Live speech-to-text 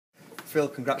Phil,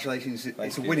 congratulations.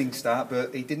 It's a winning start,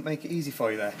 but he didn't make it easy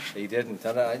for you there. He didn't,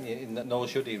 and nor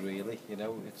should he really. You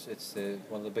know, it's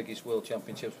one of the biggest world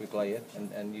championships we play in,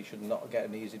 and you should not get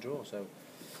an easy draw. So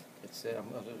it's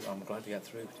I'm glad to get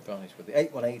through. To be honest with you,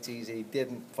 8 180s. He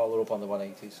didn't follow up on the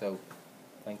 180s. So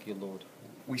thank you, Lord.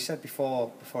 We said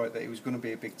before it that it was going to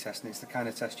be a big test, and it's the kind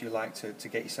of test you like to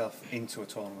get yourself into a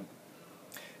tournament.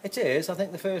 It is. I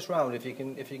think the first round, if you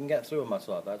can get through a match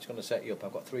like that, it's going to set you up.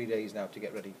 I've got 3 days now to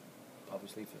get ready,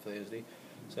 obviously for Thursday,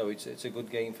 so it's a good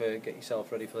game for get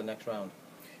yourself ready for the next round.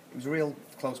 It was a real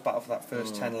close battle for that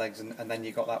first 10 legs, and then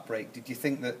you got that break. Did you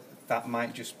think that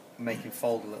might just make him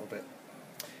fold a little bit?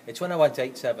 It's when I went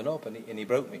 8-7 up and he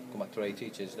broke me. Come back to 8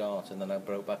 each start, and then I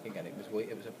broke back again. It was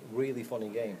a really funny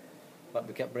game. Like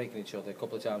we kept breaking each other. A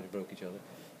couple of times we broke each other,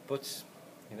 but.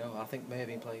 You know, I think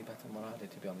Mervyn played better than what I did,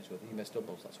 to be honest with you. He missed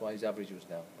doubles, that's why his average was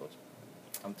down. But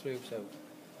I'm through, so...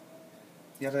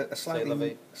 You had a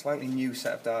slightly new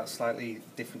set of darts, slightly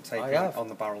different take on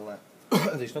the barrel there.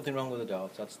 There's nothing wrong with the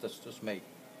darts, that's just me.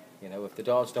 You know, if the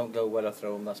darts don't go where I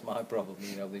throw them, that's my problem.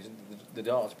 You know, the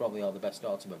darts probably are the best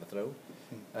darts I've ever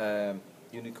thrown.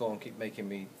 Unicorn keep making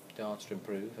me darts to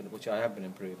improve, which I have been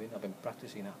improving. I've been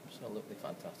practising absolutely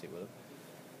fantastic with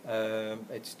them.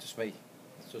 It's just me.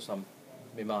 It's just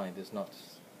my mind is not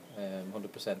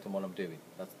 100% on what I'm doing.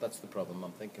 That's the problem.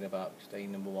 I'm thinking about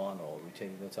staying #1 or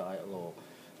retaining the title or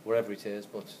wherever it is,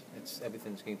 but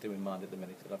everything's going through my mind at the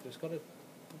minute. And I've just got to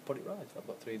put it right. I've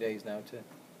got 3 days now to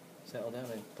settle down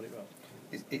and put it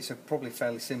right. It's a probably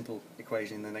fairly simple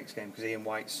equation in the next game because Ian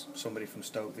White's somebody from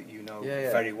Stoke that you know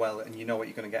very well, and you know what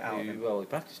you're going to get out of him. Well, we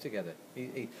practice together. Do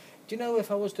you know,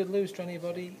 if I was to lose to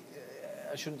anybody,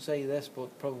 I shouldn't say this,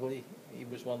 but probably he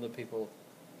was one of the people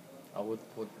I would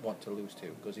want to lose to,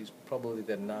 because he's probably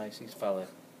the nicest fella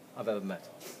I've ever met.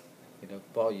 You know,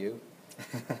 bar you.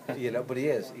 You know, but he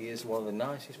is one of the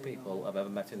nicest people I've ever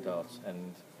met in darts.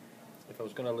 And if I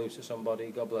was going to lose to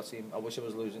somebody, God bless him, I wish I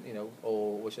was losing, you know,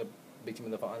 or wish I beat him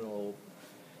in the final.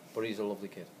 But he's a lovely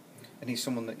kid. And he's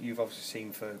someone that you've obviously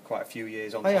seen for quite a few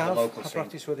years on the local scene. I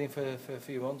practiced with him for a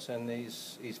few months, and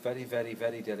he's very, very,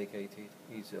 very dedicated.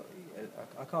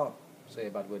 I can't say a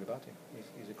bad word about him.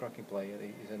 He's a cracking player.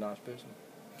 He's a nice person.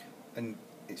 And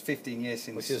it's 15 years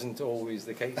since... Which isn't always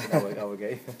the case in our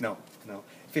game. No.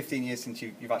 15 years since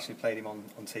you've actually played him on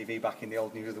TV back in the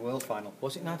old News of the World final.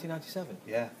 Was it 1997?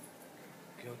 Yeah.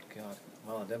 Good God.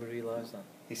 Well, I never realised that.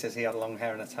 He says he had long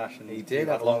hair and a tash. And he did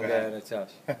have long hair and a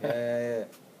tash. Yeah.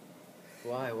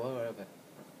 Why, whatever.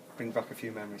 Brings back a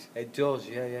few memories. It does,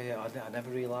 yeah. I never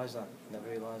realised that.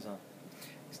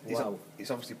 Wow.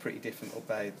 It's obviously pretty different up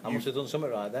there. I must have done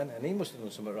something right then, and he must have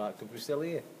done something right, because we're still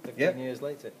here 15 years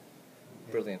later.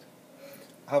 Brilliant.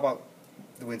 How about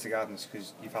the Winter Gardens,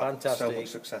 because you've had so much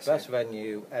success Best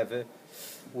venue ever.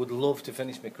 Would love to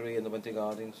finish my career in the Winter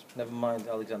Gardens. Never mind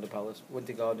Alexander Palace.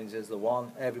 Winter Gardens is the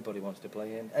one everybody wants to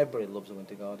play in. Everybody loves the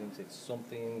Winter Gardens. It's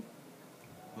something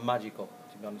magical,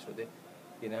 to be honest with you.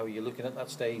 You know, you're looking at that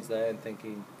stage there and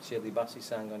thinking, Shirley Bassey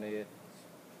sang on here,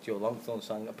 Joe Longthorne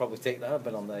sang, I'd probably take that, I've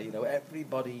been on there. You know,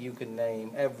 everybody you can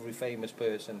name, every famous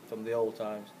person from the old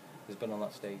times has been on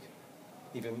that stage.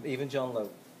 Even John Lowe.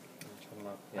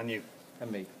 Yeah. And you.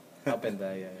 And me. I've been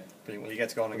there, yeah. Brilliant. Well, you get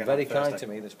to go on again. Very kind to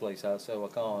me, this place has, so I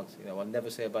can't, you know, I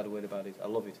never say a bad word about it. I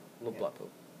love it. Love Blackpool.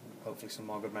 Hopefully some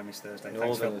more good memories Thursday.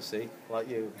 Thanks, Phil. Like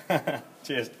you.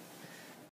 Cheers.